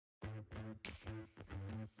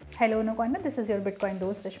Hello Unocoin, this is your Bitcoin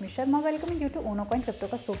Dost Rashmi Sharma welcoming you to Unocoin Crypto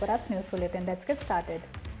का Super Apps News Bulletin. Let's get started.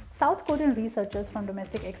 South Korean researchers from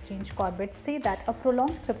domestic exchange Korbit say that a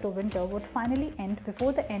prolonged crypto winter would finally end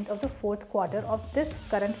before the end of the fourth quarter of this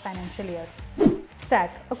current financial year.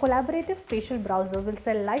 Stack, a collaborative spatial browser, will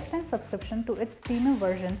sell lifetime subscription to its premium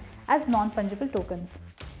version as non-fungible tokens.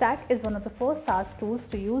 Stack is one of the first SaaS tools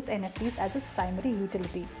to use NFTs as its primary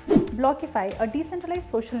utility. Blockify, a decentralized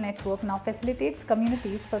social network, now facilitates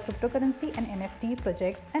communities for cryptocurrency and NFT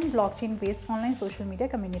projects and blockchain-based online social media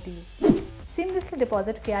communities. Seamlessly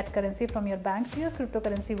deposit fiat currency from your bank to your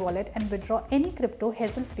cryptocurrency wallet and withdraw any crypto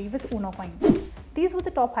hassle-free with Unocoin. These were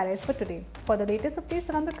the top highlights for today. For the latest updates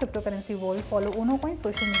around the cryptocurrency world, follow Unocoin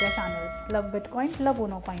social media channels. Love Bitcoin, love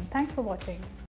Unocoin. Thanks for watching.